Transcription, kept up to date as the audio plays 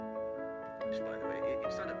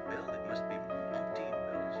It's not a bill, it must be umpteen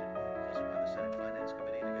bills. It falls upon the Senate Finance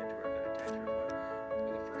Committee to get to work on a tax reform.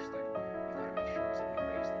 Well, the first thing we want to make sure is that we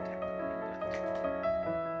raise the tax rate.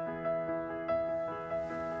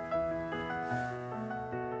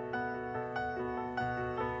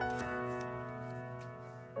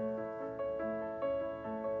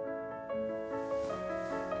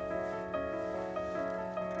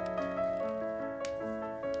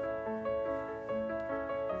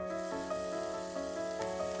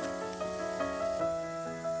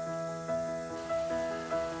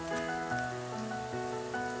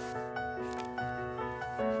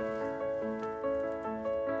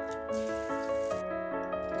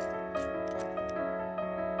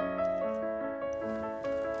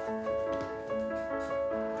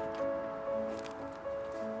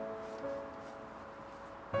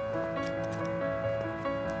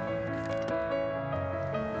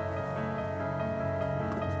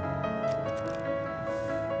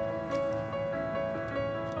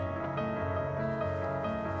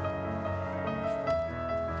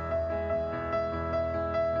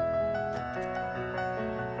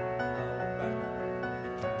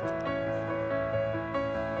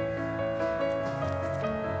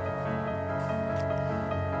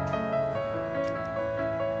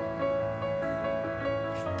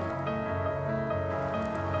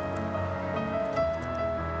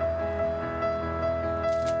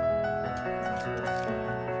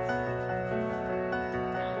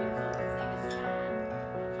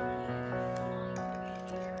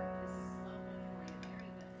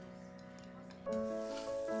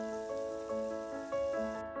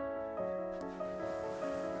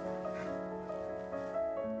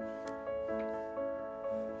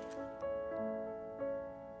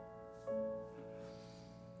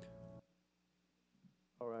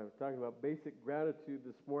 All right, we're talking about basic gratitude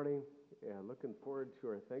this morning and looking forward to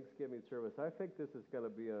our Thanksgiving service. I think this is going to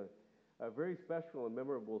be a very special and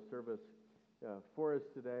memorable service for us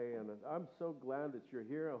today, and I'm so glad that you're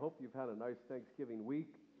here. I hope you've had a nice Thanksgiving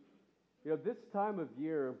week. You know, this time of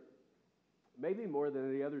year, maybe more than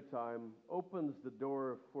any other time, opens the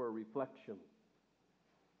door for reflection.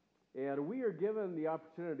 And we are given the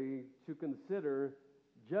opportunity to consider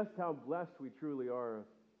just how blessed we truly are,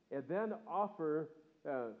 and then offer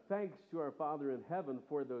thanks to our Father in heaven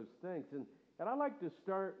for those things. And I'd like to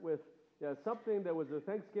start with something that was a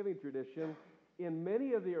Thanksgiving tradition in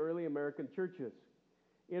many of the early American churches.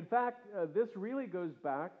 In fact, this really goes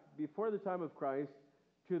back before the time of Christ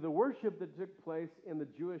to the worship that took place in the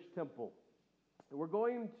Jewish temple. And we're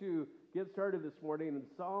going to get started this morning in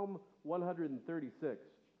Psalm 136.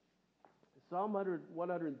 Psalm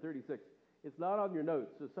 136. It's not on your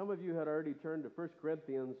notes, so some of you had already turned to 1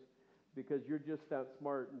 Corinthians because you're just that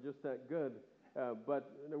smart and just that good.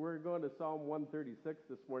 But we're going to Psalm 136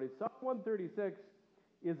 this morning. Psalm 136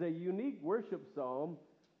 is a unique worship psalm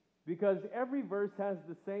because every verse has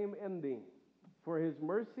the same ending. For his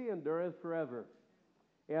mercy endureth forever.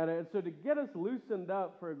 And so to get us loosened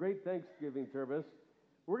up for a great Thanksgiving service,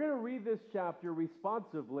 we're going to read this chapter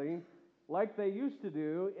responsively like they used to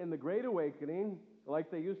do in the Great Awakening,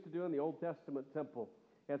 like they used to do in the Old Testament temple.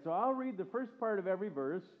 And so I'll read the first part of every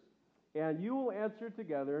verse, and you will answer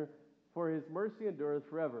together, for his mercy endureth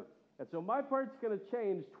forever. And so my part's going to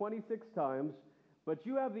change 26 times, but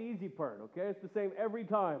you have the easy part, okay? It's the same every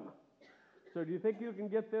time. So do you think you can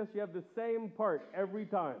get this? You have the same part every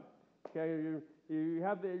time, okay? You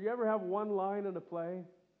ever have one line in a play,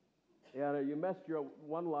 and you messed your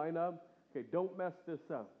one line up? Okay, don't mess this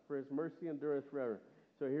up, for his mercy endureth forever.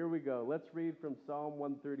 So here we go. Let's read from Psalm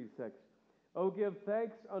 136. Oh, give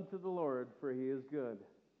thanks unto the Lord, for he is good.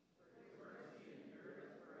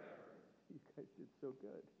 You guys did so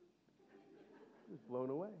good. Just blown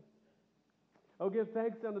away. Oh, give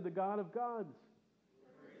thanks unto the God of gods.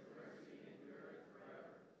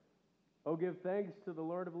 Oh, give thanks to the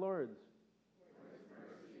Lord of lords.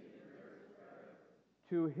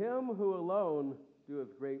 To him who alone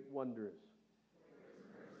doeth great wonders.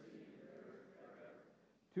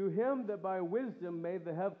 To him that by wisdom made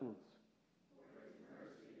the heavens.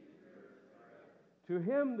 To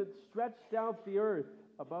him that stretched out the earth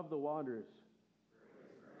above the waters.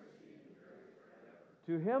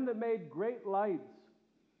 To him that made great lights,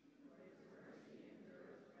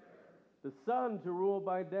 the sun to rule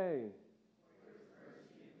by day,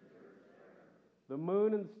 the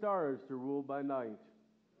moon and stars to rule by night.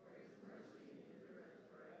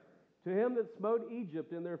 To him that smote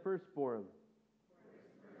Egypt in their firstborn,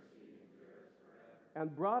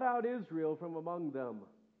 and brought out Israel from among them,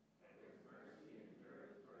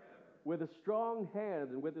 with a strong hand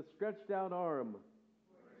and with a stretched out arm.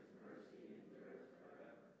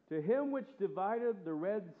 To him which divided the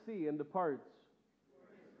Red Sea into parts,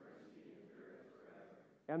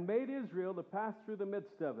 and made Israel to pass through the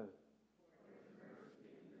midst of it,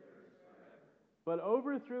 but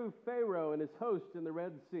overthrew Pharaoh and his host in the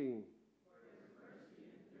Red Sea.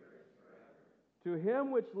 To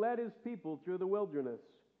him which led his people through the wilderness,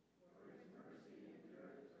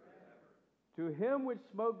 to him which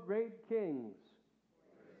smote great kings,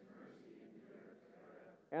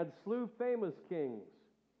 and slew famous kings,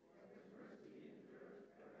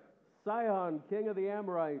 Sihon, king of the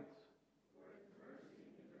Amorites,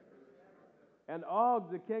 and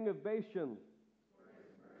Og, the king of Bashan,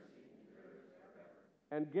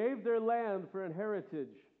 and gave their land for an heritage,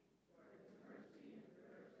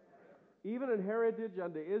 even an heritage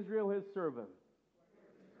unto Israel his servant,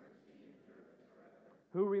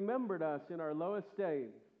 who remembered us in our low estate,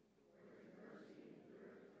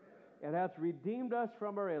 and hath redeemed us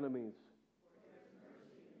from our enemies,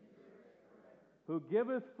 who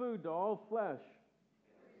giveth food to all flesh.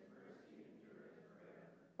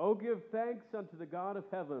 O give thanks unto the God of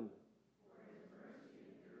heaven.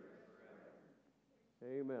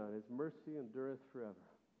 Amen. His mercy endureth forever.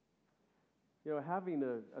 You know, having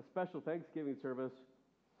a special Thanksgiving service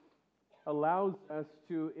allows us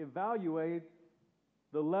to evaluate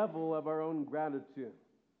the level of our own gratitude.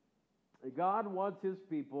 God wants His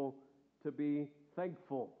people to be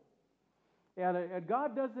thankful. And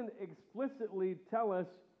God doesn't explicitly tell us,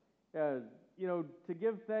 to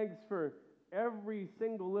give thanks for every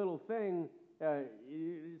single little thing.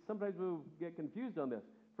 Sometimes we'll get confused on this.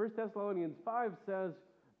 1 Thessalonians 5 says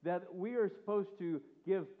that we are supposed to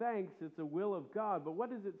give thanks. It's a will of God. But what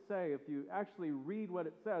does it say? If you actually read what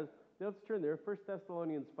it says, let's turn there. 1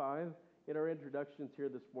 Thessalonians 5 in our introductions here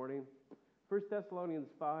this morning. 1 Thessalonians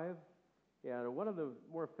 5, and one of the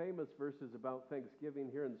more famous verses about Thanksgiving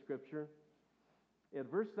here in Scripture. At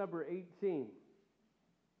verse number 18,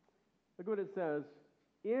 look what it says.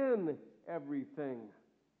 In everything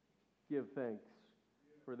give thanks,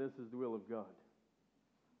 for this is the will of God.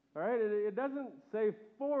 All right, it doesn't say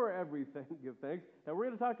for everything give thanks. Now, we're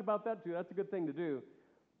going to talk about that too. That's a good thing to do.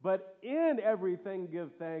 But in everything give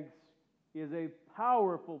thanks is a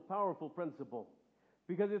powerful, powerful principle.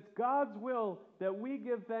 Because it's God's will that we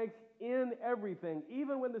give thanks in everything,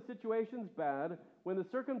 even when the situation's bad, when the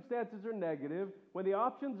circumstances are negative, when the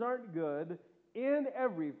options aren't good. In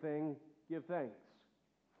everything give thanks.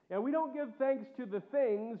 And we don't give thanks to the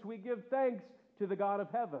things, we give thanks to the God of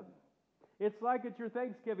heaven. It's like at your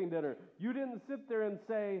Thanksgiving dinner. You didn't sit there and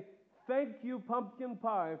say, "Thank you, pumpkin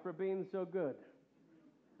pie, for being so good."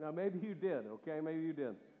 Now, maybe you did, okay? Maybe you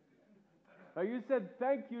did. You said,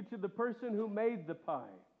 "Thank you to the person who made the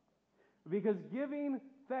pie." Because giving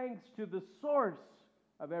thanks to the source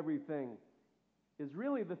of everything is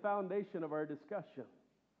really the foundation of our discussion.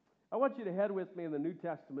 I want you to head with me in the New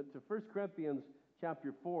Testament to 1 Corinthians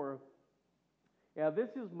chapter 4. Yeah, this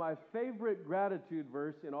is my favorite gratitude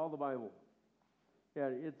verse in all the Bible. Yeah,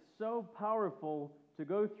 it's so powerful to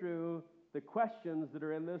go through the questions that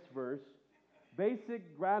are in this verse.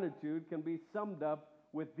 Basic gratitude can be summed up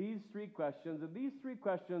with these three questions, and these three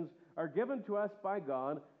questions are given to us by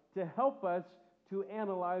God to help us to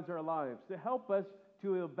analyze our lives, to help us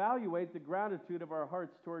to evaluate the gratitude of our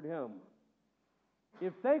hearts toward Him.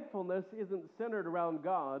 If thankfulness isn't centered around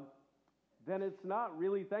God, then it's not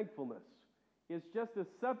really thankfulness. It's just a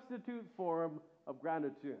substitute form of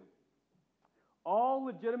gratitude. All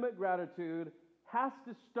legitimate gratitude has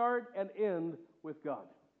to start and end with God.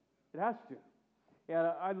 It has to. And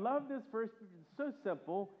I love this verse. It's so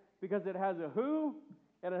simple because it has a who,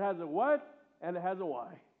 and it has a what, and it has a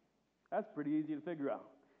why. That's pretty easy to figure out.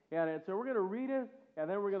 And so we're going to read it, and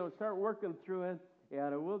then we're going to start working through it.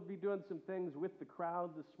 And we'll be doing some things with the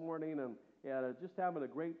crowd this morning and just having a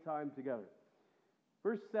great time together.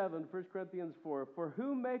 Verse 7, 1 Corinthians 4, "For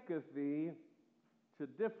who maketh thee to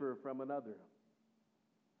differ from another?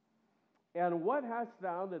 And what hast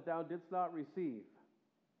thou that thou didst not receive?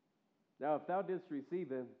 Now, if thou didst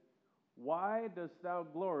receive it, why dost thou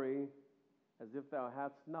glory as if thou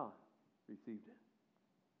hadst not received it?"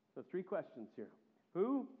 So 3 questions here.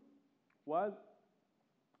 Who, what,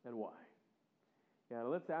 and why? Yeah,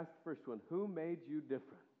 let's ask the first one. Who made you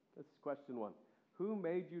different? That's question 1. Who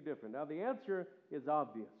made you different? Now, the answer is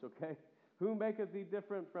obvious, okay? Who maketh thee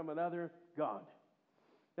different from another? God.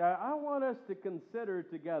 Now, I want us to consider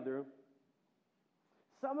together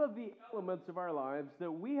some of the elements of our lives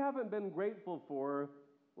that we haven't been grateful for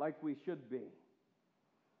like we should be.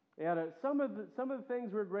 And some of the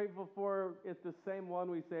things we're grateful for, it's the same one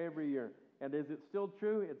we say every year. And is it still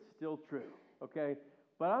true? It's still true, okay?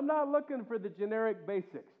 But I'm not looking for the generic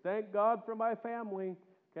basics. Thank God for my family.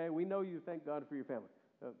 Okay, we know you thank God for your family,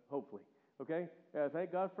 hopefully. Okay,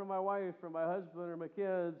 thank God for my wife, for my husband, or my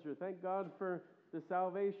kids, or thank God for the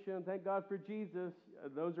salvation, thank God for Jesus.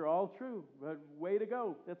 Those are all true, but way to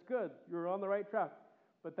go. That's good. You're on the right track.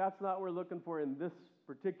 But that's not what we're looking for in this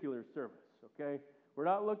particular service, okay? We're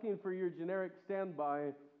not looking for your generic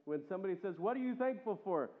standby when somebody says, what are you thankful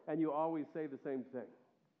for? And you always say the same thing,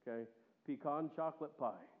 okay? Pecan chocolate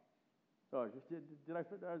pie. Oh, did I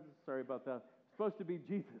sorry about that. It's supposed to be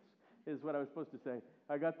Jesus is what I was supposed to say.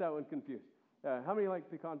 I got that one confused. How many like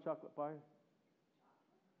pecan chocolate pie?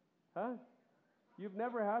 Huh? You've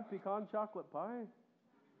never had pecan chocolate pie?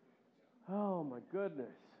 Oh, my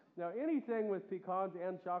goodness. Now, anything with pecans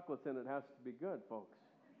and chocolates in it has to be good, folks.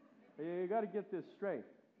 You got to get this straight.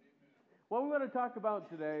 What we want to talk about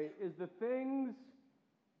today is the things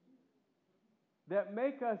that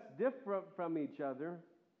make us different from each other,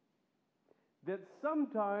 that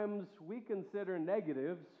sometimes we consider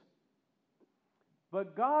negatives,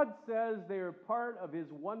 but God says they are part of His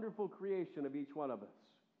wonderful creation of each one of us.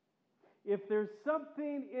 If there's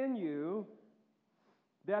something in you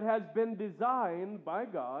that has been designed by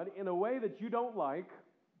God in a way that you don't like,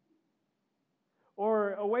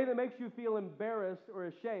 or a way that makes you feel embarrassed or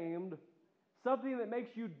ashamed, something that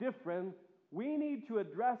makes you different, we need to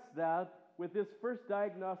address that with this first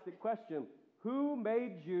diagnostic question. Who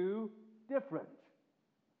made you different?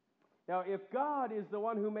 Now, if God is the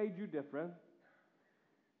one who made you different,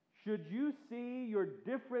 should you see your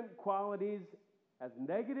different qualities as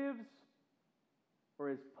negatives or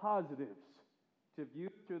as positives to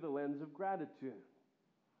view through the lens of gratitude?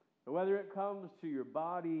 And whether it comes to your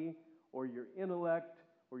body or your intellect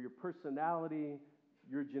or your personality,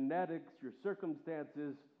 your genetics, your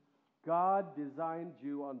circumstances, God designed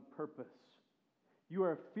you on purpose. You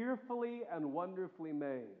are fearfully and wonderfully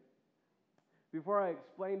made. Before I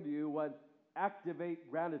explain to you what activate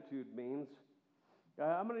gratitude means,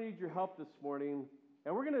 I'm going to need your help this morning,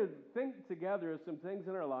 and we're going to think together of some things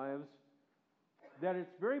in our lives that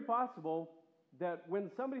it's very possible that when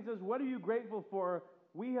somebody says, what are you grateful for?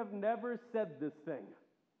 We have never said this thing.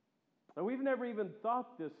 And we've never even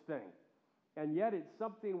thought this thing. And yet it's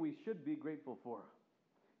something we should be grateful for.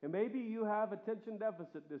 And maybe you have attention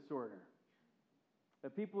deficit disorder.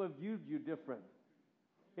 That people have viewed you different.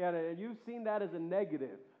 And you've seen that as a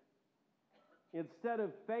negative. Instead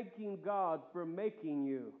of thanking God for making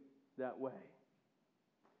you that way.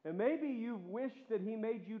 And maybe you've wished that He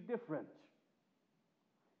made you different.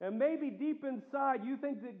 And maybe deep inside you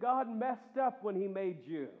think that God messed up when He made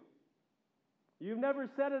you. You've never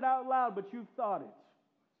said it out loud, but you've thought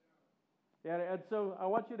it. And so I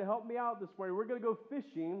want you to help me out this morning. We're going to go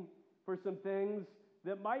fishing for some things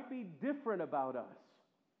that might be different about us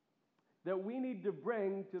that we need to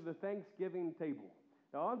bring to the Thanksgiving table.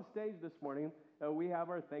 Now, on stage this morning, we have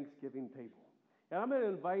our Thanksgiving table. And I'm going to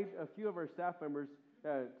invite a few of our staff members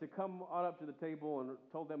to come on up to the table, and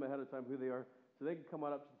told them ahead of time who they are, so they can come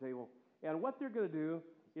on up to the table. And what they're going to do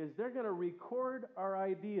is they're going to record our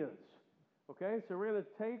ideas. Okay? So we're going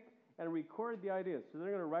to take and record the ideas. So they're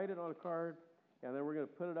going to write it on a card, and then we're going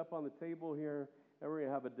to put it up on the table here, and we're going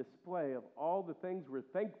to have a display of all the things we're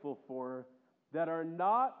thankful for that are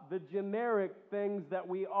not the generic things that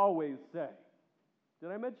we always say. Did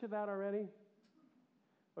I mention that already?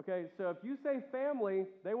 Okay, so if you say family,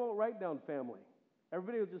 they won't write down family.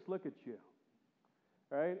 Everybody will just look at you.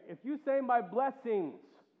 All right? If you say my blessings,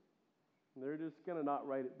 they're just going to not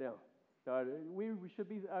write it down. We should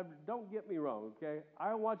be, don't get me wrong, okay?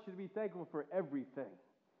 I want you to be thankful for everything.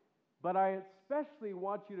 But I especially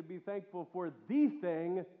want you to be thankful for the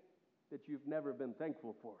thing that you've never been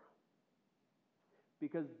thankful for.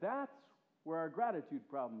 Because that's where our gratitude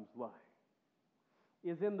problems lie.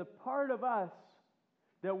 Is in the part of us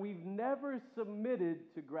that we've never submitted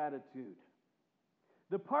to gratitude.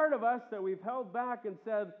 The part of us that we've held back and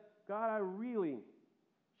said, God, I really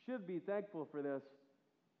should be thankful for this,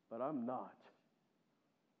 but I'm not.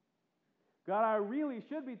 God, I really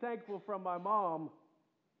should be thankful for my mom,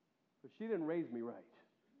 but she didn't raise me right.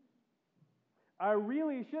 I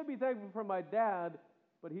really should be thankful for my dad,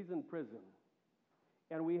 but he's in prison.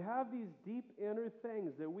 And we have these deep inner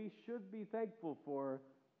things that we should be thankful for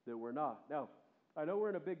that we're not. Now, I know we're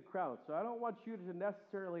in a big crowd, so I don't want you to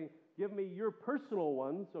necessarily give me your personal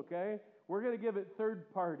ones, okay? We're going to give it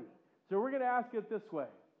third party. So we're going to ask it this way.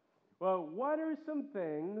 Well, what are some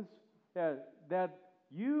things that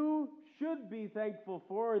you should be thankful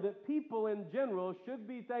for, that people in general should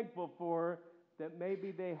be thankful for, that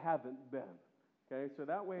maybe they haven't been? Okay, so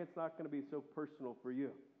that way it's not going to be so personal for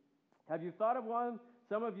you. Have you thought of one?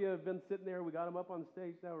 Some of you have been sitting there. We got them up on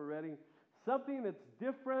stage now. We're ready. Something that's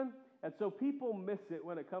different And so people miss it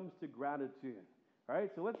when it comes to gratitude. All right,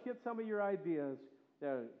 so let's get some of your ideas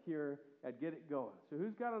here and get it going. So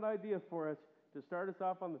who's got an idea for us to start us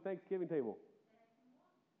off on the Thanksgiving table?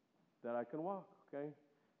 That I can walk, okay?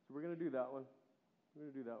 So we're going to do that one. We're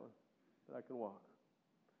going to do that one. That I can walk.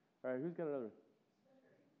 All right, who's got another one?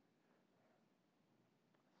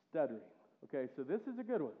 Stuttering. Okay, so this is a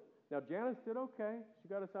good one. Now, Janice did okay. She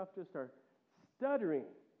got us off to a start. Stuttering.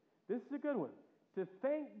 This is a good one. To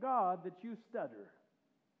thank God that you stutter.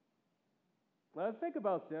 Now, think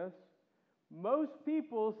about this. Most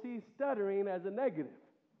people see stuttering as a negative,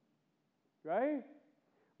 right?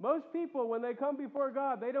 Most people, when they come before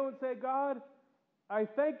God, they don't say, God, I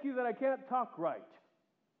thank you that I can't talk right.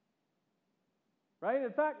 Right?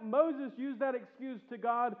 In fact, Moses used that excuse to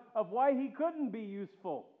God of why he couldn't be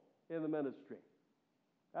useful in the ministry.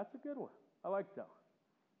 That's a good one. I like that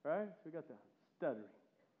one. Right? So we got that. Stuttering.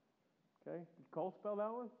 Okay? Did Cole spell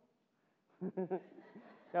that one?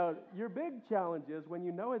 Now, your big challenge is when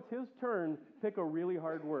you know it's his turn, pick a really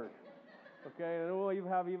hard word. Okay? And we'll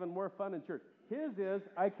have even more fun in church. His is,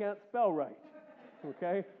 I can't spell right.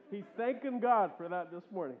 Okay? He's thanking God for that this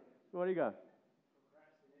morning. What do you got?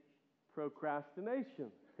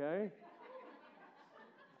 Procrastination. Okay?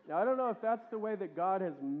 Now, I don't know if that's the way that God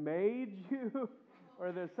has made you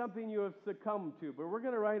or there's something you have succumbed to, but we're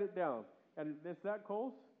going to write it down. And is that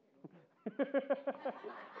Cole's?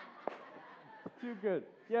 Too good.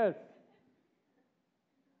 Yes.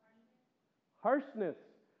 Harshness.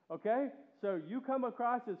 Okay? So you come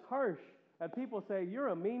across as harsh, and people say, you're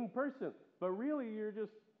a mean person, but really you're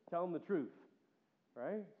just telling the truth.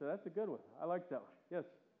 Right? So that's a good one. I like that one. Yes?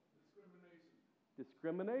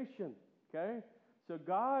 Discrimination. Okay? So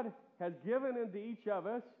God has given into each of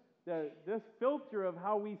us this filter of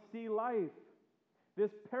how we see life,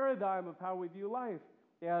 this paradigm of how we view life.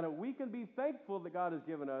 And we can be thankful that God has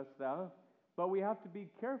given us that, but we have to be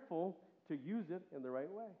careful to use it in the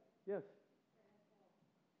right way. Yes?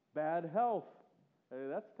 Bad health.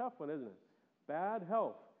 That's a tough one, isn't it? Bad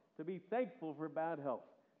health. To be thankful for bad health.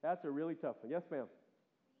 That's a really tough one. Yes, ma'am?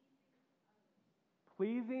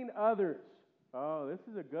 Pleasing others. Oh, this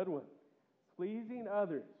is a good one. Pleasing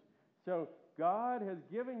others. So God has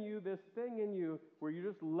given you this thing in you where you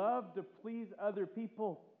just love to please other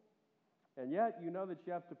people. And yet you know that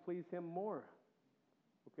you have to please Him more.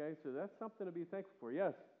 Okay, so that's something to be thankful for.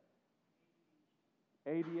 Yes?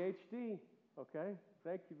 ADHD. Okay,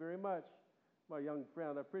 thank you very much, my young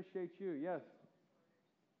friend. I appreciate you. Yes?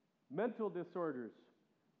 Mental disorders.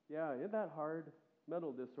 Yeah, isn't that hard?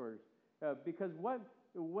 Mental disorders. Because what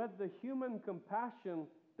the human compassion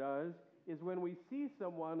does is when we see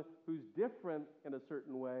someone who's different in a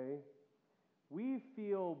certain way, we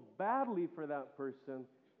feel badly for that person.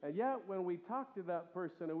 And yet when we talk to that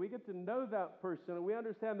person and we get to know that person and we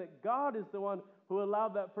understand that God is the one who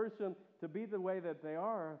allowed that person to be the way that they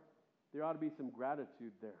are, there ought to be some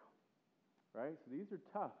gratitude there. Right? So these are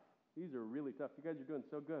tough. These are really tough. You guys are doing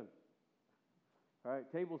so good. All right,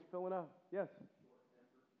 table's filling up. Yes?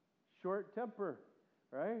 Short temper.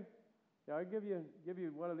 Right? Yeah, I'll give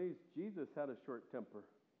you one of these. Jesus had a short temper.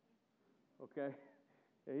 Okay?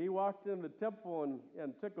 He walked in the temple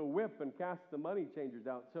and took a whip and cast the money changers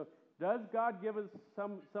out. So does God give us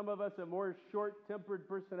some of us a more short-tempered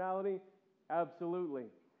personality? Absolutely.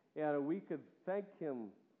 And we could thank Him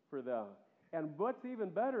for that. And what's even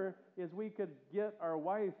better is we could get our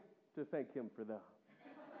wife to thank Him for that.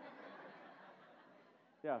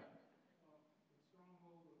 Yeah.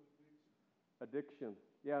 Addiction.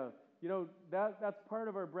 Yeah. You know, that's part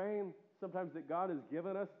of our brain sometimes that God has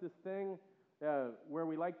given us this thing where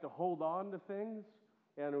we like to hold on to things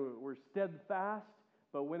and we're steadfast,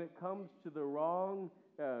 but when it comes to the wrong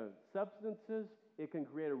substances, it can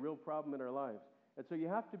create a real problem in our lives. And so you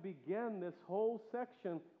have to begin this whole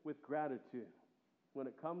section with gratitude when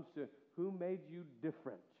it comes to who made you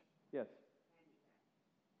different. Yes?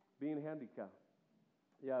 Being handicapped.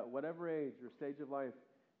 Yeah, whatever age or stage of life,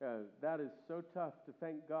 that is so tough to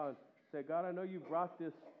thank God. Say, God, I know you brought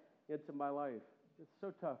this into my life. It's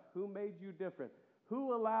so tough. Who made you different?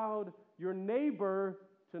 Who allowed your neighbor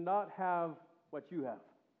to not have what you have?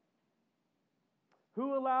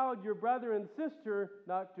 Who allowed your brother and sister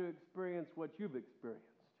not to experience what you've experienced?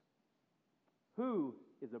 Who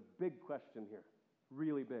is a big question here.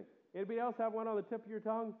 Really big. Anybody else have one on the tip of your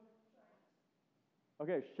tongue?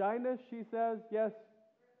 Okay, shyness, she says. Yes?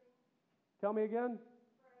 Tell me again.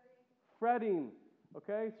 Fretting.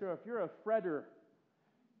 Okay, so if you're a fretter,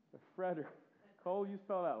 Cole, you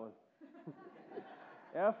spell that one.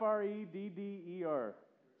 F-R-E-D-D-E-R.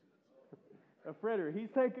 A fritter. He's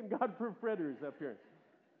thanking God for fritters up here.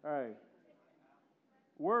 All right.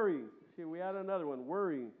 Worry. See, we add another one.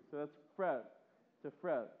 Worry. So that's fret,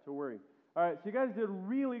 to worry. All right, so you guys did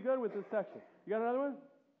really good with this section. You got another one?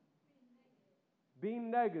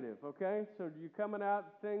 Being negative, okay? So you're coming at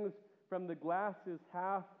things from the glass is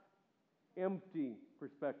half empty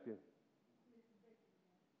perspective.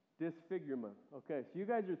 Disfigurement. Okay, so you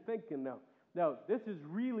guys are thinking now. Now, this is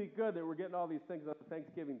really good that we're getting all these things on the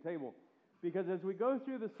Thanksgiving table, because as we go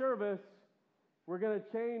through the service, we're going to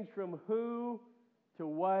change from who to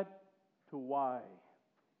what to why.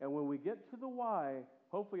 And when we get to the why,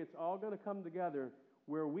 hopefully it's all going to come together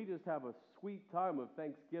where we just have a sweet time of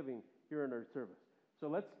Thanksgiving here in our service. So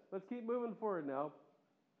let's keep moving forward now,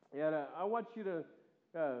 and I want you to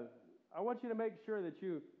make sure that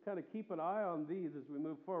you kind of keep an eye on these as we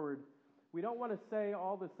move forward. We don't want to say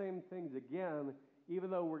all the same things again, even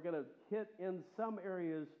though we're going to hit in some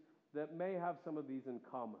areas that may have some of these in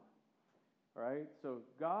common. All right? So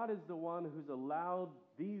God is the one who's allowed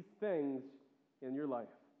these things in your life.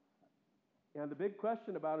 And the big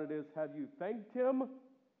question about it is, have you thanked Him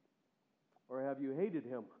or have you hated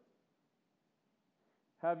Him?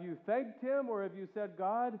 Have you thanked Him or have you said,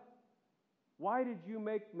 God, why did you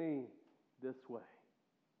make me this way?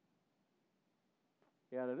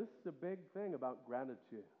 Yeah, now this is a big thing about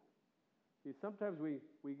gratitude. See, sometimes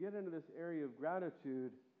we get into this area of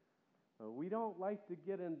gratitude. We don't like to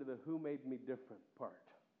get into the who made me different part.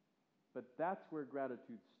 But that's where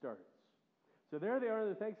gratitude starts. So there they are on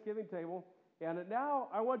the Thanksgiving table. And now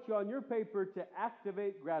I want you on your paper to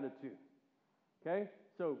activate gratitude. Okay?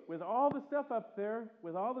 So with all the stuff up there,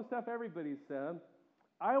 with all the stuff everybody said,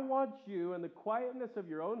 I want you in the quietness of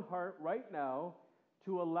your own heart right now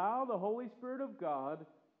to allow the Holy Spirit of God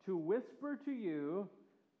to whisper to you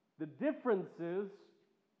the differences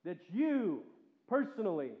that you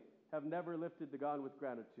personally have never lifted to God with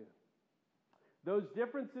gratitude. Those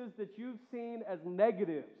differences that you've seen as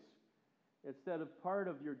negatives instead of part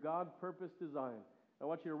of your God-purposed design. I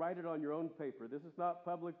want you to write it on your own paper. This is not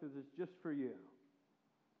public. This is just for you.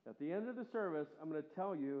 At the end of the service, I'm going to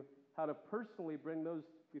tell you how to personally bring those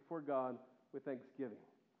before God with thanksgiving.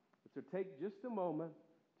 So take just a moment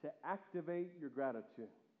to activate your gratitude.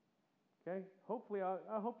 Okay? Hopefully,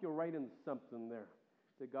 I hope you'll write in something there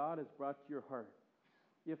that God has brought to your heart.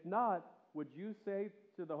 If not, would you say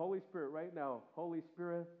to the Holy Spirit right now, Holy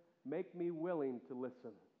Spirit, make me willing to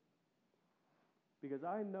listen? Because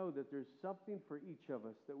I know that there's something for each of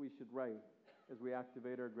us that we should write as we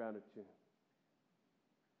activate our gratitude.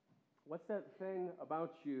 What's that thing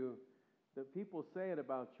about you that people say it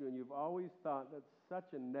about you and you've always thought that's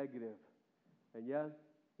such a negative, and yet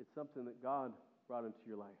it's something that God brought into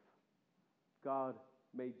your life? God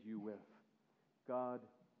made you with. God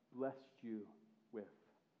blessed you with.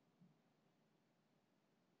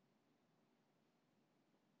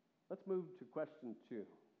 Let's move to question 2.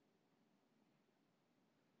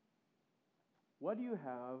 What do you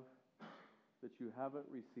have that you haven't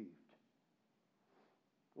received?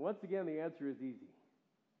 Once again, the answer is easy.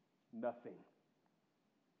 Nothing.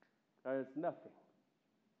 It's nothing.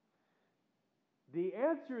 The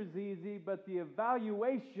answer is easy, but the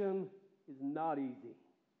evaluation is not easy.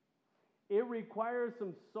 It requires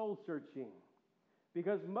some soul searching,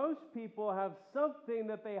 because most people have something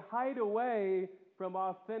that they hide away from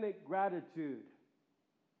authentic gratitude.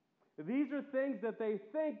 These are things that they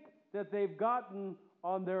think that they've gotten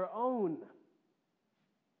on their own.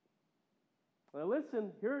 Now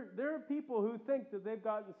listen, there are people who think that they've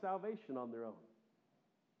gotten salvation on their own.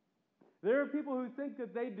 There are people who think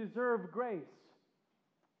that they deserve grace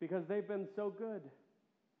because they've been so good.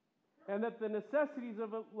 And that the necessities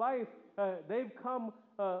of life, they've come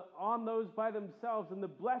on those by themselves, and the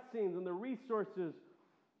blessings and the resources,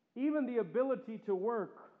 even the ability to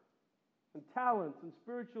work, and talents and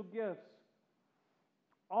spiritual gifts.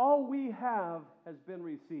 All we have has been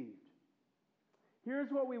received. Here's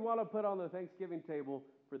what we want to put on the Thanksgiving table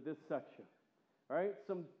for this section. All right?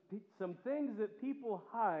 Some things that people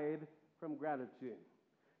hide from gratitude.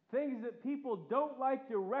 Things that people don't like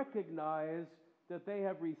to recognize that they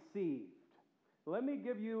have received. Let me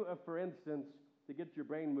give you a for instance to get your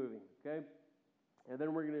brain moving, okay? And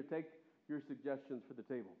then we're going to take your suggestions for the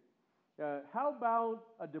table. How about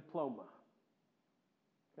a diploma?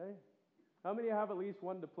 Okay? How many have at least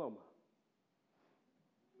one diploma?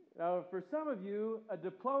 Now, for some of you, a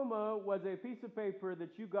diploma was a piece of paper that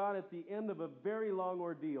you got at the end of a very long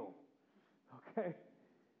ordeal. Okay?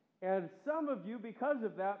 And some of you, because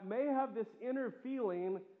of that, may have this inner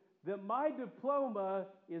feeling that my diploma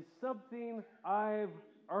is something I've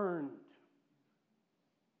earned.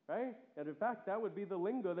 Right? And in fact, that would be the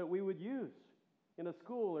lingo that we would use in a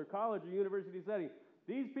school or college or university setting.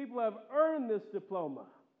 These people have earned this diploma.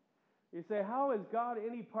 You say, how is God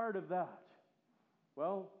any part of that?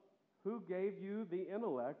 Well, who gave you the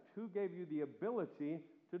intellect? Who gave you the ability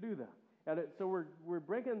to do that? So we're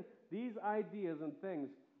bringing these ideas and things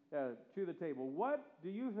to the table. What do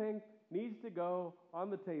you think needs to go on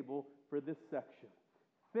the table for this section?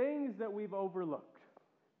 Things that we've overlooked.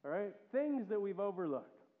 All right? Things that we've overlooked.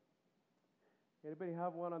 Anybody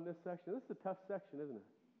have one on this section? This is a tough section, isn't it?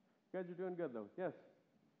 You guys are doing good, though. Yes?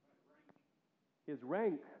 His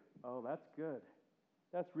rank. Oh, that's good.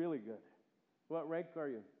 That's really good. What rank are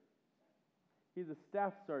you? He's a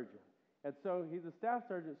staff sergeant. And so he's a staff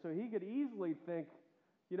sergeant, so he could easily think,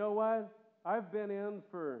 you know what? I've been in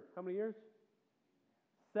for how many years?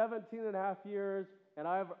 17 and a half years, and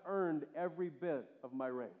I've earned every bit of my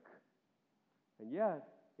rank. And yet,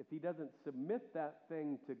 if he doesn't submit that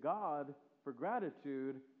thing to God for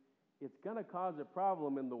gratitude, it's going to cause a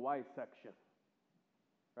problem in the why section.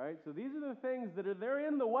 Right? So these are the things that are there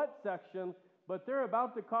in the what section, but they're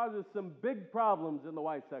about to cause us some big problems in the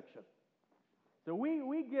why section. So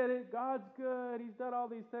we get it. God's good. He's done all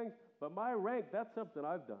these things. But my rank, that's something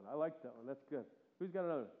I've done. I like that one. That's good. Who's got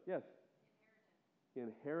another? Yes?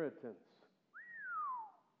 Inheritance.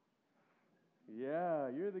 Yeah,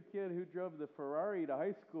 you're the kid who drove the Ferrari to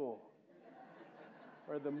high school.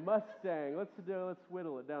 Or the Mustang. Let's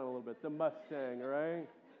whittle it down a little bit. The Mustang, all right?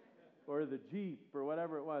 Or the Jeep, or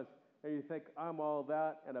whatever it was. And you think, I'm all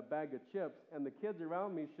that and a bag of chips, and the kids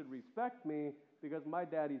around me should respect me because my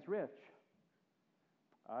daddy's rich.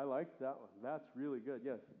 I like that one. That's really good.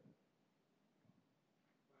 Yes?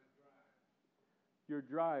 Your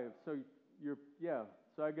drive. So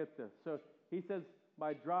so I get this. So he says,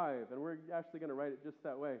 my drive, and we're actually going to write it just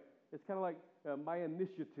that way. It's kind of like my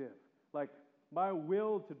initiative, like my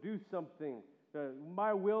will to do something,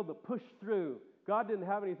 my will to push through. God didn't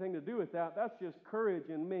have anything to do with that. That's just courage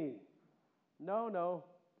in me. No,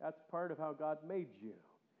 that's part of how God made you.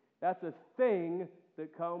 That's a thing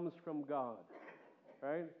that comes from God.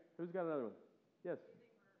 Right? Who's got another one? Yes?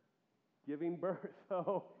 Giving birth.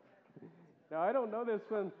 Oh. Now, I don't know this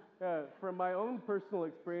one from my own personal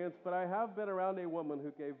experience, but I have been around a woman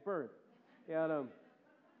who gave birth. And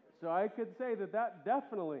so I could say that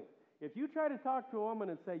definitely, if you try to talk to a woman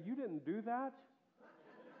and say, you didn't do that,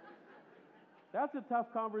 that's a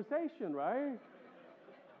tough conversation, right?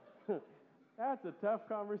 That's a tough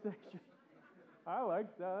conversation. I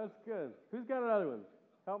like that. That's good. Who's got another one?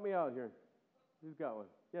 Help me out here. Who's got one?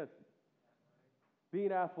 Yes.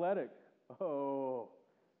 Being athletic. Oh,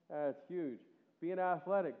 that's huge. Being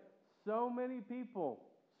athletic. So many people,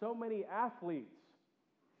 so many athletes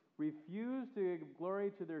refuse to give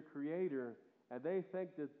glory to their Creator, and they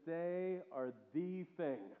think that they are the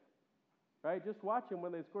thing. Right? Just watch them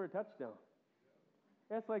when they score a touchdown.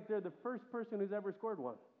 It's like they're the first person who's ever scored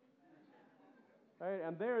one. Right?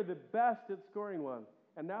 And they're the best at scoring one.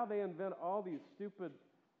 And now they invent all these stupid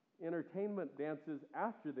entertainment dances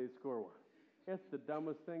after they score one. It's the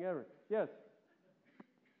dumbest thing ever. Yes?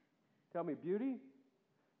 Tell me, beauty?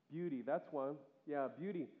 Beauty, that's one. Yeah,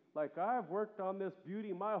 beauty. Like, I've worked on this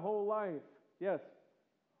beauty my whole life. Yes?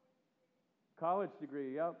 College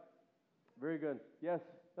degree, yep. Very good. Yes?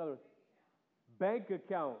 Another one. Bank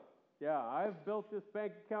account. Yeah, I've built this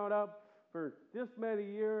bank account up for this many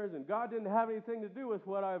years, and God didn't have anything to do with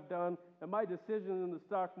what I've done, and my decisions in the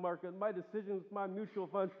stock market, my decisions with my mutual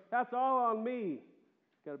funds, that's all on me.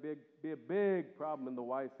 It's got to be a big problem in the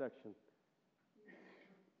why section.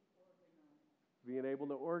 Being able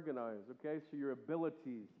to organize, okay? So your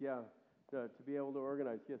abilities, to be able to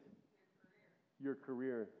organize. Yes? Your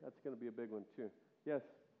career. That's going to be a big one, too. Yes?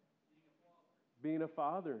 Being a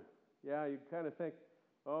father. Yeah, you kind of think,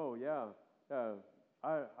 oh, yeah,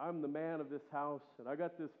 I'm the man of this house, and I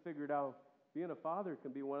got this figured out. Being a father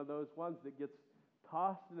can be one of those ones that gets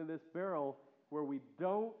tossed into this barrel where we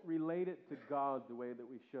don't relate it to God the way that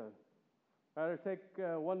we should. All right, I'll take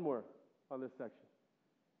one more on this section.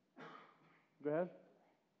 Go ahead.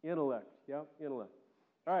 Intellect. Yeah, intellect.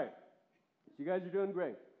 All right. So you guys are doing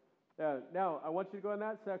great. Now, I want you to go in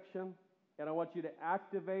that section, and I want you to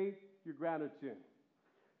activate your gratitude.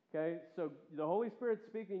 Okay? So the Holy Spirit's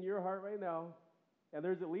speaking in your heart right now, and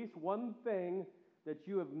there's at least one thing that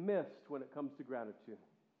you have missed when it comes to gratitude.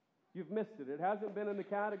 You've missed it. It hasn't been in the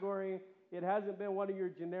category. It hasn't been one of your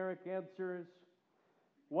generic answers.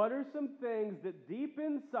 What are some things that deep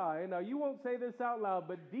inside, now you won't say this out loud,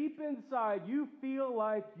 but deep inside you feel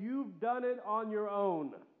like you've done it on your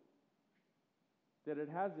own, that it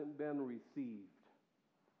hasn't been received?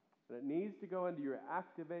 And it needs to go into your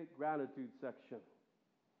activate gratitude section.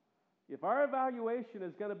 If our evaluation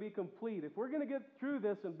is going to be complete, if we're going to get through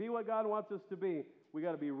this and be what God wants us to be, we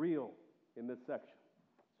got to be real in this section.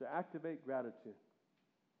 So activate gratitude.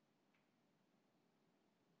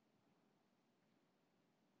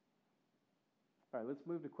 All right, let's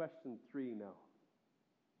move to question 3 now.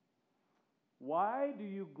 Why do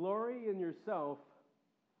you glory in yourself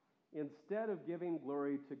instead of giving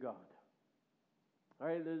glory to God? All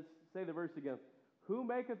right, let's say the verse again. Who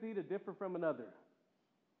maketh thee to differ from another?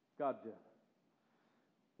 God did.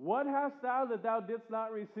 What hast thou that thou didst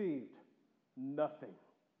not receive? Nothing.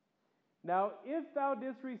 Now, if thou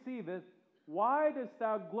didst receive it, why dost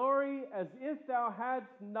thou glory as if thou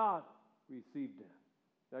hadst not received it?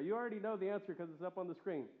 Now, you already know the answer because it's up on the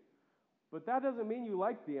screen. But that doesn't mean you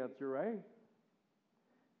like the answer, right?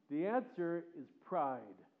 The answer is pride.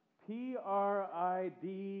 P-R-I-D-E.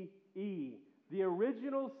 The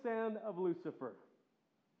original sin of Lucifer.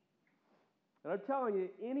 And I'm telling you,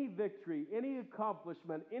 any victory, any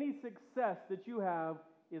accomplishment, any success that you have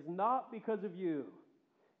is not because of you.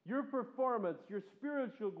 Your performance, your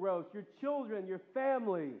spiritual growth, your children, your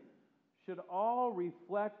family should all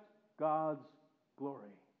reflect God's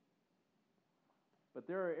glory. But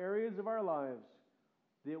there are areas of our lives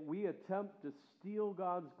that we attempt to steal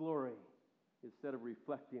God's glory instead of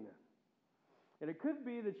reflecting it. And it could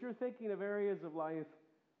be that you're thinking of areas of life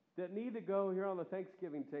that need to go here on the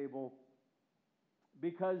Thanksgiving table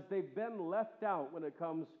because they've been left out when it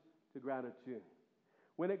comes to gratitude.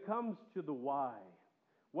 When it comes to the why.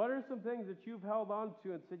 What are some things that you've held on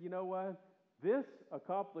to and said, you know what? This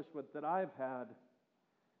accomplishment that I've had,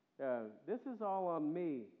 this is all on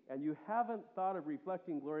me. And you haven't thought of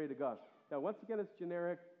reflecting glory to God. Now, once again, it's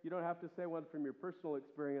generic. You don't have to say one from your personal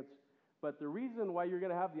experience. But the reason why you're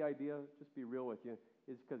going to have the idea, just be real with you,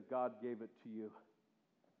 is because God gave it to you.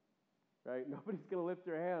 Right? Nobody's going to lift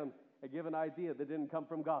their hand and give an idea that didn't come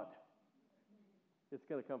from God. It's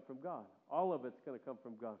going to come from God. All of it's going to come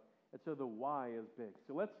from God. And so the why is big.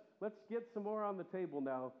 So let's get some more on the table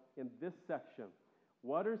now in this section.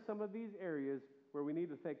 What are some of these areas where we need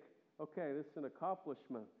to think, okay, this is an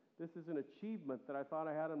accomplishment. This is an achievement that I thought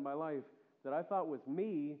I had in my life that I thought was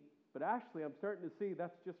me, but actually I'm starting to see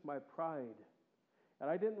that's just my pride. And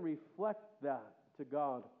I didn't reflect that to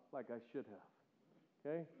God like I should have.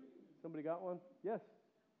 Okay? Somebody got one? Yes.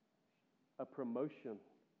 A promotion.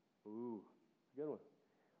 Ooh, good one.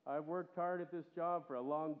 I've worked hard at this job for a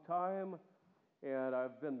long time, and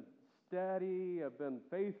I've been steady, I've been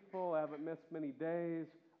faithful, I haven't missed many days.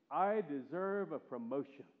 I deserve a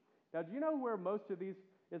promotion. Now, do you know where most of these,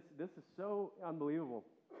 this is so unbelievable.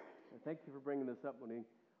 And thank you for bringing this up, Monique.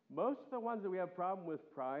 Most of the ones that we have problem with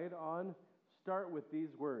pride on start with these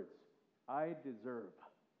words. I deserve.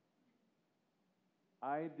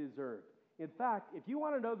 I deserve. In fact, if you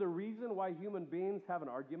want to know the reason why human beings have an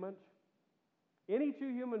argument, any two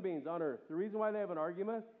human beings on earth, the reason why they have an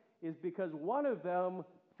argument is because one of them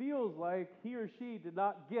feels like he or she did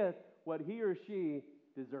not get what he or she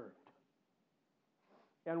deserved.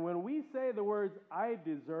 And when we say the words, I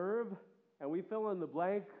deserve, and we fill in the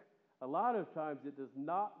blank, a lot of times it does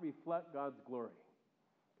not reflect God's glory.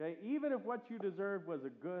 Okay? Even if what you deserved was a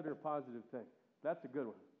good or positive thing. That's a good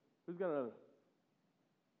one. Who's got another?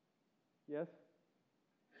 Yes?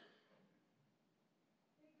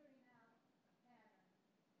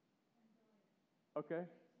 Okay.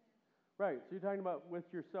 Right. So you're talking about with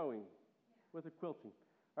your sewing, with the quilting.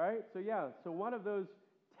 All right. So yeah. So one of those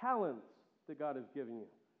talents that God has given you.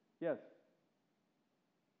 Yes.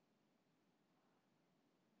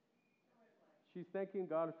 She's thanking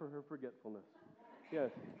God for her forgetfulness.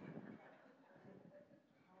 Yes.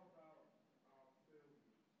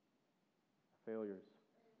 Failures.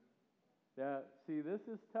 Yeah. See, this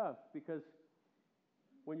is tough because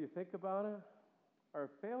when you think about it, our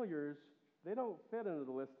failures, they don't fit into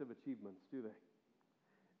the list of achievements, do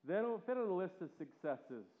they? They don't fit in the list of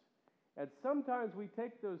successes. And sometimes we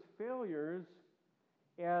take those failures,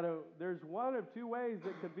 and there's one of two ways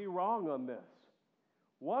that could be wrong on this.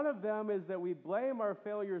 One of them is that we blame our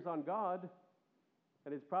failures on God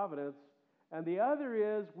and His providence, and the other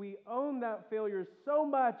is we own that failure so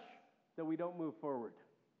much that we don't move forward.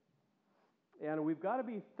 And we've got to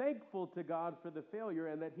be thankful to God for the failure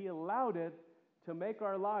and that He allowed it to make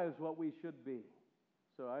our lives what we should be.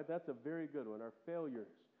 So that's a very good one. Our failures,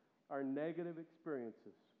 our negative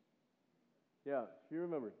experiences. Yeah, you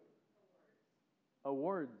remember.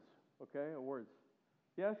 Awards. Okay, awards.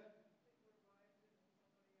 Yes?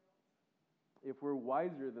 If we're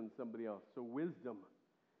wiser than somebody else. So wisdom,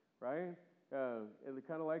 right? And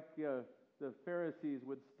kind of like the Pharisees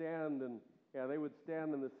would stand and they would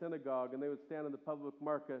stand in the synagogue and they would stand in the public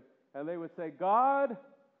market and they would say, God,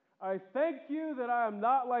 I thank you that I am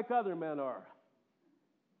not like other men are.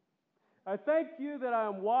 I thank you that I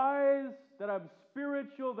am wise, that I'm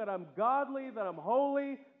spiritual, that I'm godly, that I'm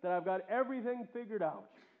holy, that I've got everything figured out.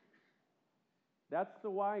 That's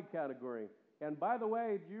the why category. And by the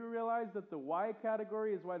way, do you realize that the why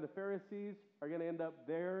category is why the Pharisees are going to end up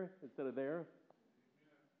there instead of there?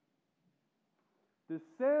 The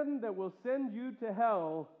sin that will send you to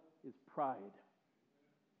hell is pride.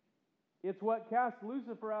 It's what cast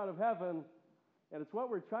Lucifer out of heaven, and it's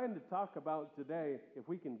what we're trying to talk about today if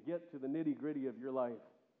we can get to the nitty-gritty of your life.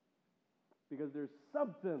 Because there's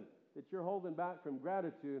something that you're holding back from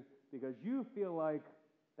gratitude because you feel like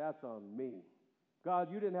that's on me. God,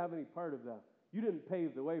 you didn't have any part of that. You didn't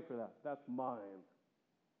pave the way for that. That's mine.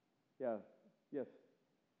 Yeah. Yes.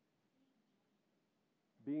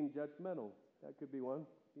 Being judgmental. That could be one.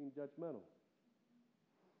 Being judgmental.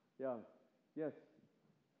 Yeah. Yes.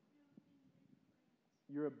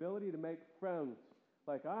 Your ability to make friends.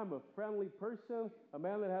 Like, I'm a friendly person. A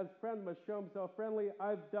man that has friends must show himself friendly.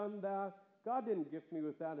 I've done that. God didn't gift me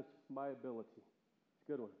with that. It's just my ability. It's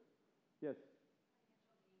a good one. Yes.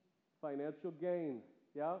 Financial gain.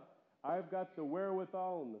 Yeah. I've got the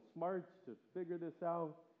wherewithal and the smarts to figure this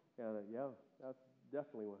out. And yeah, that's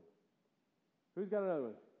definitely one. Who's got another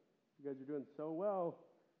one? You guys are doing so well.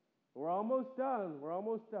 We're almost done. We're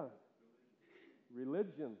almost done.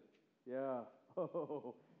 Religion. Yeah.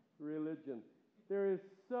 Oh, religion. There is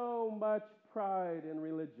so much pride in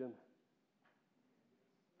religion.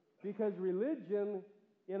 Because religion,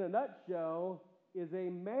 in a nutshell, is a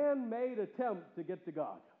man-made attempt to get to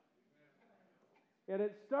God. And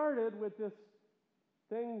it started with this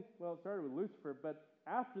thing, well, it started with Lucifer, but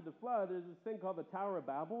after the flood, there's this thing called the Tower of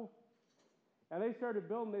Babel. And they started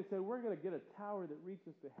building, they said, we're going to get a tower that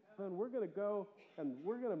reaches to heaven. We're going to go and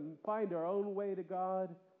we're going to find our own way to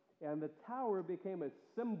God. And the tower became a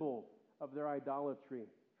symbol of their idolatry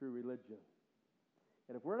through religion.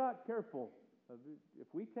 And if we're not careful, if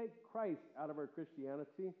we take Christ out of our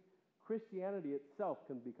Christianity, Christianity itself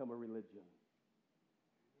can become a religion.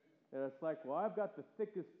 And it's like, well, I've got the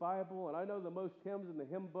thickest Bible, and I know the most hymns in the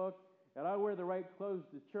hymn book, and I wear the right clothes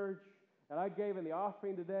to church, and I gave in the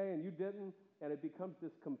offering today, and you didn't. And it becomes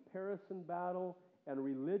this comparison battle. And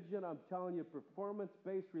religion, I'm telling you,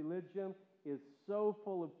 performance-based religion is so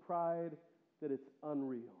full of pride that it's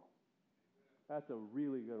unreal. That's a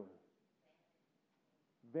really good one.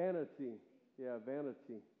 Vanity. Yeah,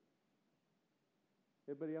 vanity.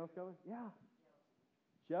 Anybody else got one? Yeah.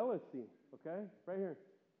 Jealousy. Okay, right here.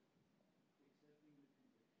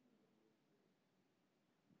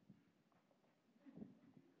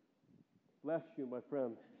 Bless you, my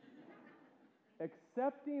friend.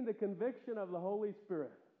 Accepting the conviction of the Holy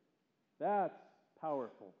Spirit. That's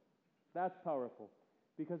powerful. That's powerful.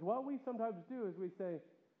 Because what we sometimes do is we say,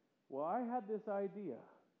 well, I had this idea.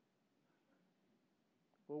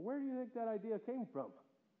 Well, where do you think that idea came from?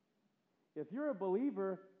 If you're a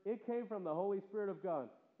believer, it came from the Holy Spirit of God.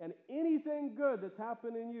 And anything good that's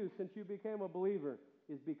happened in you since you became a believer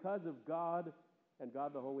is because of God and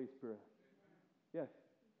God the Holy Spirit. Yes.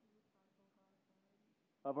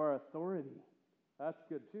 Of our authority. That's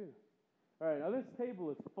good too. All right, now this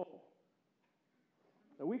table is full.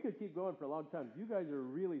 And we could keep going for a long time. You guys are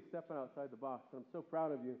really stepping outside the box. I'm so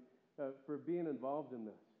proud of you for being involved in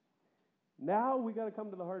this. Now we got to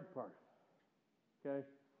come to the hard part. Okay?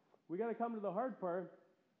 We got to come to the hard part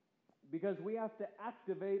because we have to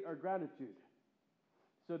activate our gratitude.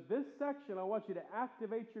 So this section, I want you to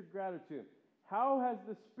activate your gratitude. How has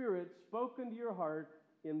the Spirit spoken to your heart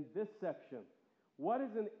in this section? What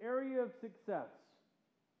is an area of success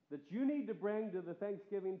that you need to bring to the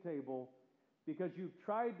Thanksgiving table because you've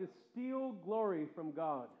tried to steal glory from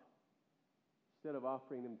God instead of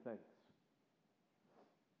offering Him thanks?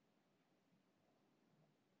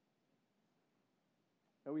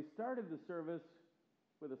 And we started the service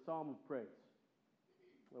with a psalm of praise.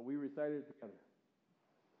 And we recited it together.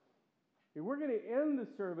 And we're going to end the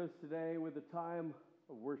service today with a time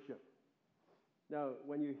of worship. Now,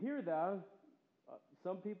 when you hear that,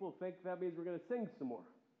 some people think that means we're going to sing some more.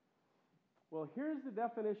 Well, here's the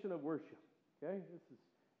definition of worship. Okay? This is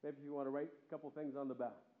maybe you want to write a couple things on the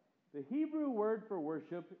back. The Hebrew word for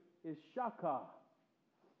worship is shachah.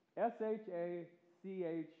 S-H-A-C-H-A-H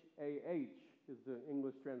is the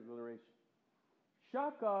English transliteration.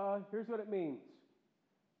 Shachah, here's what it means.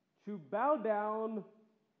 To bow down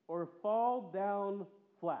or fall down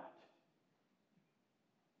flat.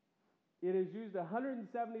 It is used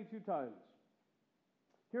 172 times.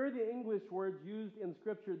 Here are the English words used in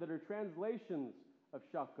Scripture that are translations of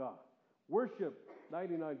shachah. Worship,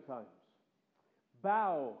 99 times.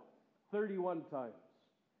 Bow, 31 times.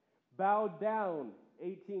 Bow down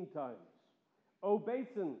 18 times.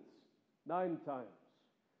 Obeisance 9 times.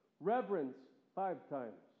 Reverence 5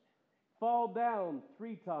 times. Fall down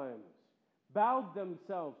 3 times. Bowed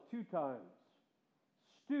themselves 2 times.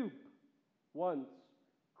 Stoop once.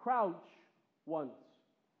 Crouch once.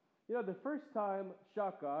 You know, the first time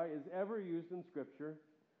shaka is ever used in Scripture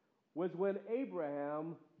was when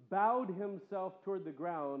Abraham bowed himself toward the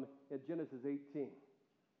ground in Genesis 18.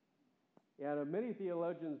 And many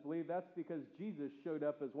theologians believe that's because Jesus showed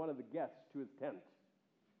up as one of the guests to his tent.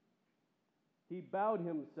 He bowed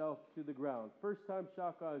himself to the ground. First time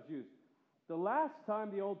shaka is used. The last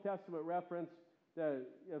time the Old Testament reference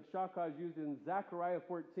of shaka is used in Zechariah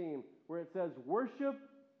 14, where it says, "Worship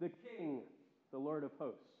the King, the Lord of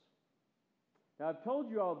hosts." Now, I've told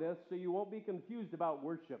you all this so you won't be confused about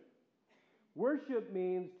worship. Worship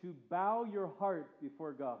means to bow your heart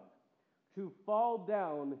before God, to fall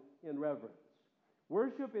down in reverence.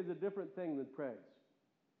 Worship is a different thing than praise.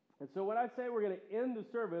 And so when I say we're going to end the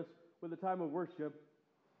service with a time of worship,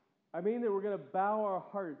 I mean that we're going to bow our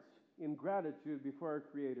hearts in gratitude before our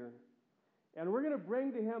Creator. And we're going to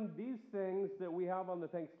bring to Him these things that we have on the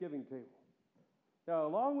Thanksgiving table. Now,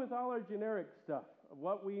 along with all our generic stuff of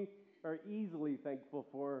what we are easily thankful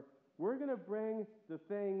for, we're going to bring the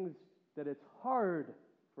things that it's hard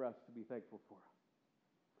for us to be thankful for.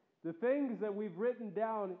 The things that we've written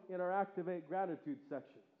down in our Activate Gratitude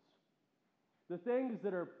sections. The things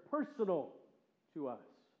that are personal to us.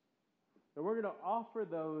 And we're going to offer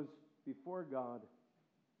those before God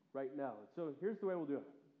right now. So here's the way we'll do it.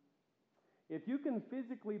 If you can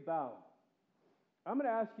physically bow, I'm going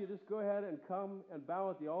to ask you just go ahead and come and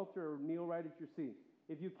bow at the altar or kneel right at your seat.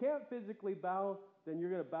 If you can't physically bow, then you're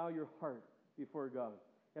going to bow your heart before God.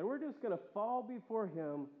 And we're just going to fall before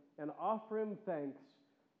Him and offer Him thanks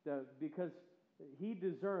because He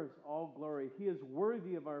deserves all glory. He is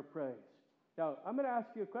worthy of our praise. Now, I'm going to ask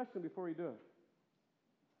you a question before we do it.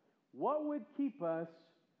 What would keep us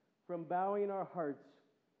from bowing our hearts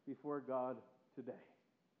before God today?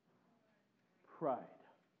 Pride.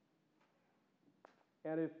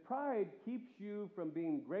 And if pride keeps you from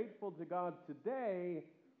being grateful to God today,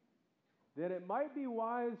 then it might be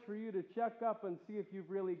wise for you to check up and see if you've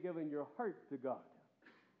really given your heart to God.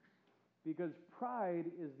 Because pride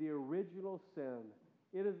is the original sin.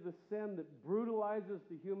 It is the sin that brutalizes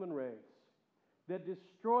the human race, that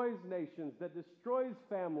destroys nations, that destroys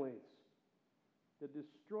families, that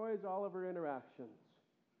destroys all of our interactions,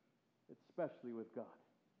 especially with God.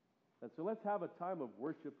 And so let's have a time of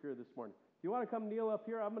worship here this morning. If you want to come kneel up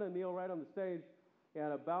here, I'm going to kneel right on the stage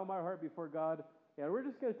and bow my heart before God. And we're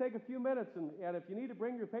just going to take a few minutes, and if you need to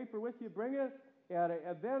bring your paper with you, bring it.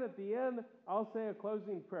 And then at the end, I'll say a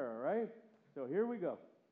closing prayer, all right? So here we go.